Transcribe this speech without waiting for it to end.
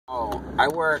Oh, I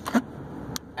work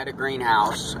at a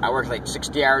greenhouse. I work like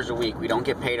 60 hours a week. We don't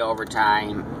get paid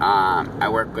overtime. I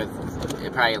work with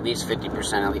probably at least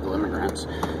 50% illegal immigrants.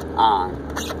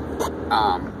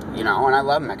 You know, and I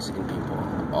love Mexican people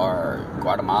or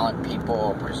Guatemalan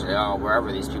people, Brazil,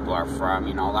 wherever these people are from.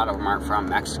 You know, a lot of them aren't from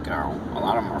Mexico. A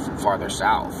lot of them are from farther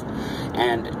south.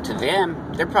 And to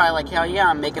them, they're probably like, hell yeah,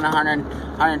 I'm making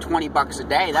 120 bucks a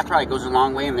day. That probably goes a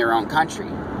long way in their own country.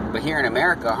 But here in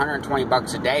America, 120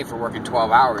 bucks a day for working 12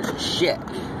 hours is shit.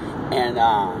 And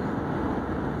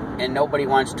nobody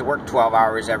wants to work 12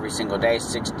 hours every single day,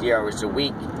 60 hours a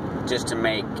week, just to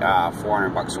make 400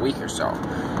 bucks a week or so.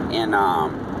 And,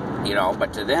 you know,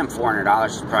 but to them,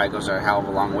 $400 probably goes a hell of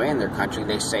a long way in their country.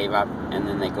 They save up, and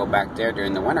then they go back there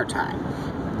during the winter time.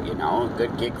 You know,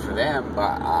 good gig for them.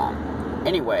 But,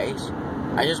 anyways,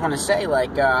 I just want to say,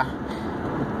 like,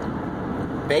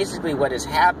 basically what is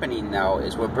happening, though,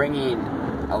 is we're bringing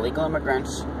illegal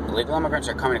immigrants. Illegal immigrants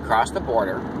are coming across the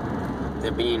border.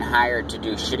 They're being hired to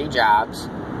do shitty jobs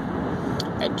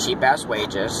at cheap-ass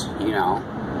wages, you know,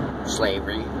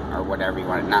 slavery, or whatever you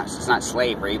want to, it's not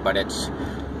slavery, but it's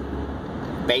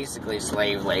basically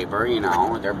slave labor, you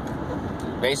know. They're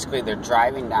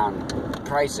driving down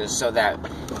prices so that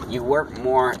you work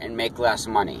more and make less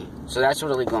money. So that's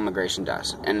what illegal immigration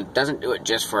does. And it doesn't do it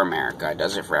just for America. It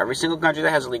does it for every single country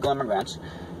that has illegal immigrants.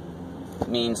 It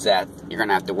means that you're going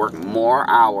to have to work more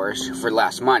hours for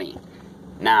less money.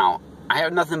 Now, I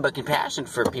have nothing but compassion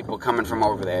for people coming from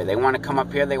over there. They want to come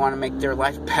up here. They want to make their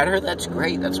life better. That's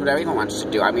great. That's what everyone wants to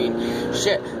do. I mean,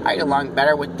 shit, I get along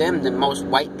better with them than most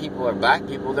white people or black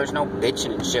people. There's no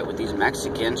bitching and shit with these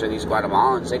Mexicans or these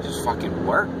Guatemalans. They just fucking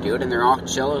work, dude, and they're all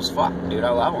chill as fuck, dude.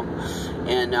 I love them.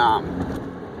 And,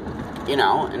 you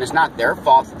know, and it's not their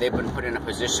fault that they've been put in a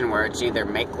position where it's either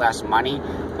make less money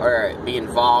or be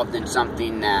involved in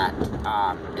something that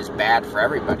is bad for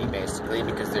everybody, basically,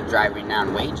 because they're driving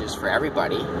down wages for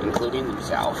everybody, including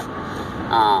themselves.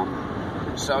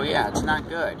 So, yeah, it's not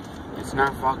good. It's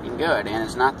not fucking good, and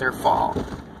it's not their fault.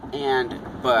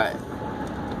 But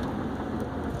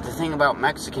the thing about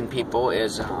Mexican people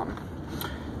is,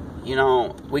 you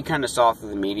know, we kind of saw through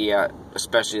the media,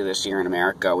 especially this year in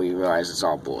America, we realized it's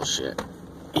all bullshit.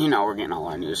 You know, we're getting all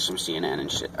our news from CNN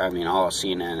and shit. I mean, all of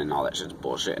CNN and all that shit's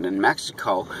bullshit. And in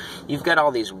Mexico, you've got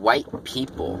all these white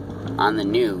people on the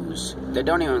news that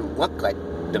don't even look like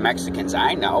the Mexicans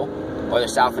I know, or the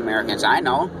South Americans I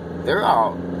know. They're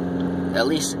all at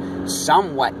least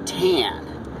somewhat tan.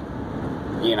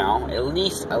 You know, at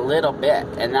least a little bit.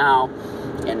 And now,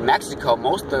 in Mexico,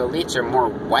 most of the elites are more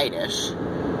whitish.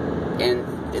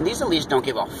 And these elites don't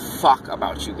give a fuck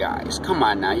about you guys. Come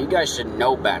on now, you guys should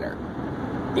know better.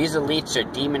 These elites are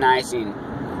demonizing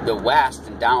the West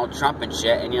and Donald Trump and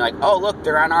shit, and you're like, oh, look,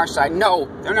 they're on our side. No,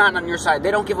 they're not on your side.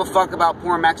 They don't give a fuck about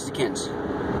poor Mexicans.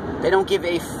 They don't give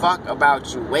a fuck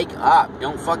about you. Wake up.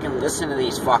 Don't fucking listen to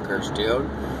these fuckers, dude.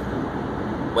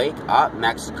 Wake up,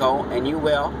 Mexico, and you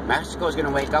will. Mexico's going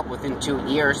to wake up within 2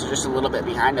 years. They're just a little bit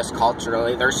behind us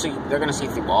culturally. They're going to see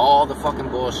through all the fucking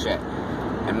bullshit.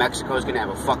 And Mexico's going to have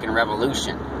a fucking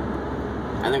revolution.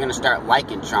 And they're going to start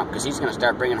liking Trump because he's going to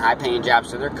start bringing high-paying jobs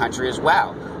to their country as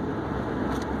well.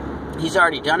 He's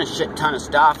already done a shit ton of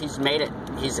stuff. He's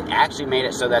actually made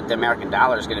it so that the American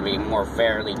dollar is going to be more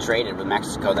fairly traded with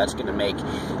Mexico. That's going to make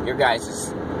your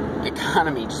guys'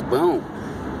 economy just boom.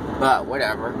 But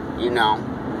whatever, you know.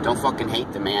 Don't fucking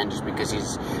hate the man just because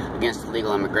he's against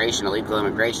illegal immigration. Illegal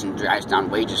immigration drives down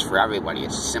wages for everybody.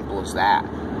 It's as simple as that.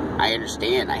 I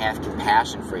understand. I have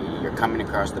compassion for you. You're coming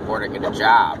across the border to get a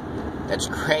job. That's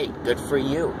great. Good for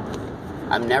you.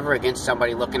 I'm never against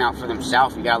somebody looking out for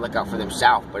themselves. You gotta look out for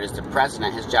themselves. But as the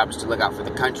president, his job is to look out for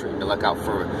the country and to look out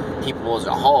for people as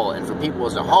a whole. And for people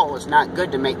as a whole, it's not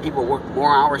good to make people work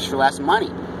more hours for less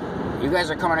money. You guys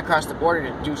are coming across the border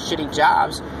to do shitty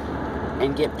jobs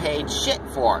and get paid shit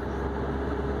for it.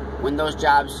 When those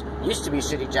jobs used to be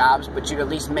shitty jobs, but you'd at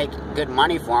least make good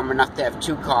money for them, enough to have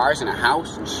 2 cars and a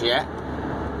house and shit.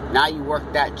 Now you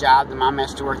work that job, the mom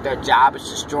has to work that job, it's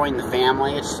destroying the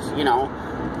family, it's, you know,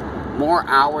 more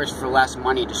hours for less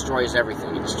money destroys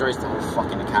everything. It destroys the whole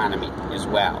fucking economy as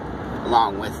well,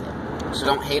 along with it. So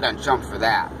don't hate on Trump for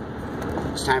that.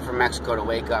 It's time for Mexico to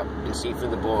wake up and see through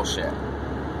the bullshit.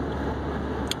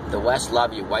 The West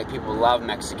love you. White people love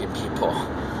Mexican people.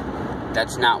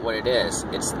 That's not what it is.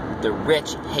 It's the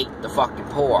rich hate the fucking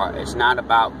poor. It's not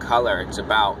about color. It's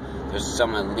about there's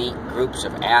some elite groups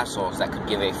of assholes that could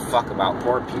give a fuck about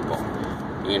poor people.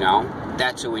 You know?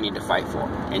 That's who we need to fight for.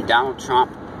 And Donald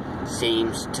Trump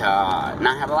seems to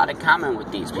not have a lot in common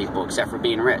with these people except for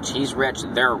being rich. He's rich.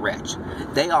 They're rich.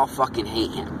 They all fucking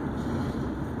hate him.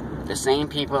 the same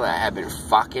people that have been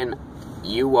fucking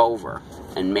you over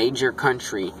and made your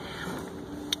country,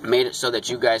 made it so that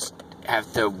you guys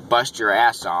have to bust your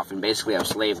ass off and basically have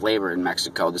slave labor in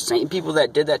Mexico. The same people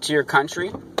that did that to your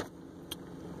country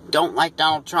don't like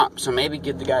Donald Trump. So maybe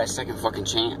give the guy a second fucking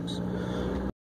chance.